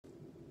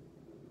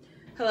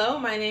Hello,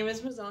 my name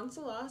is Mizan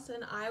Selas,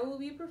 and I will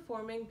be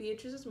performing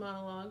Beatrice's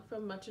monologue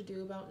from Much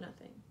Ado About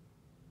Nothing.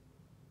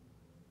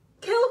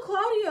 Kill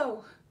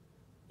Claudio!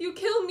 You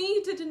kill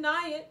me to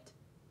deny it.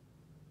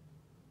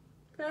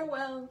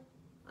 Farewell,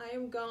 I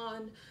am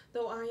gone,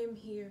 though I am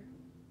here.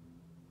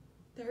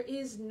 There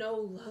is no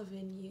love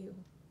in you.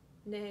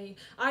 Nay,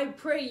 I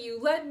pray you,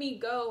 let me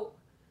go.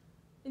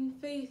 In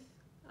faith,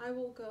 I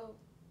will go.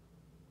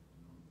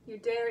 You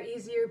dare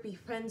easier be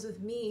friends with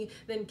me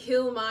than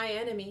kill my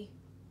enemy.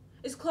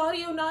 Is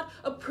Claudio not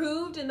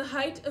approved in the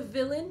height of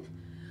villain,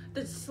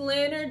 that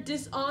slandered,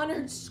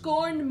 dishonored,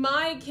 scorned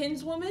my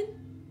kinswoman?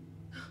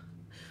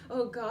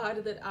 Oh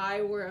God, that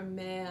I were a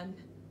man.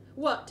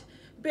 What,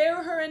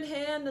 bear her in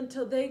hand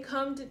until they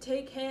come to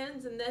take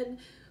hands, and then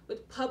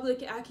with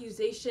public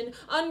accusation,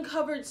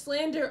 uncovered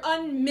slander,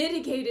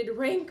 unmitigated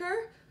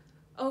rancor?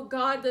 Oh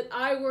God, that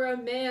I were a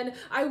man,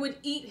 I would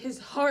eat his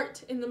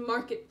heart in the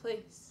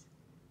marketplace.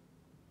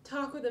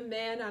 Talk with a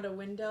man at a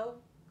window,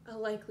 a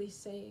likely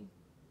saying.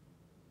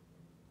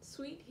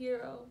 Sweet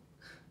hero,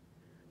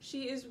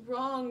 she is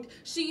wronged,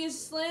 she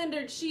is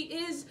slandered, she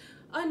is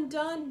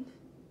undone.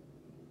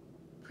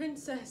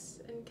 Princess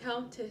and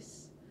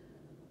countess,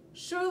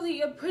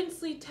 surely a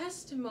princely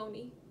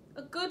testimony,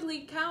 a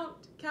goodly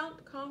Count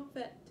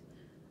Comfet,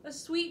 a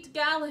sweet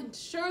gallant,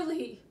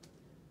 surely.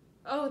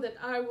 Oh, that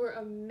I were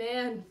a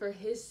man for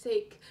his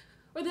sake,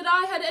 or that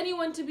I had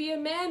anyone to be a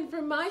man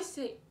for my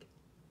sake.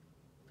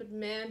 But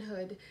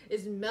manhood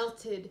is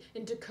melted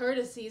into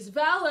courtesies,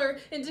 valor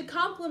into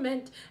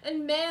compliment,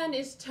 and man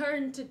is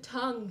turned to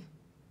tongue.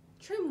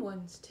 Trim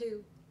ones,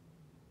 too.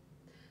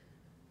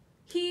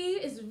 He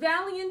is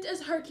valiant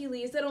as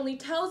Hercules that only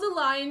tells a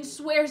lie and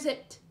swears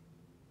it.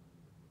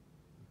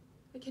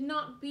 I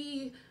cannot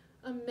be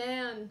a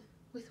man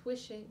with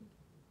wishing.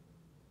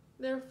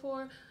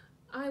 Therefore,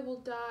 I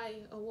will die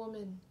a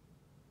woman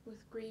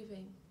with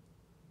grieving.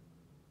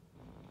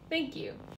 Thank you.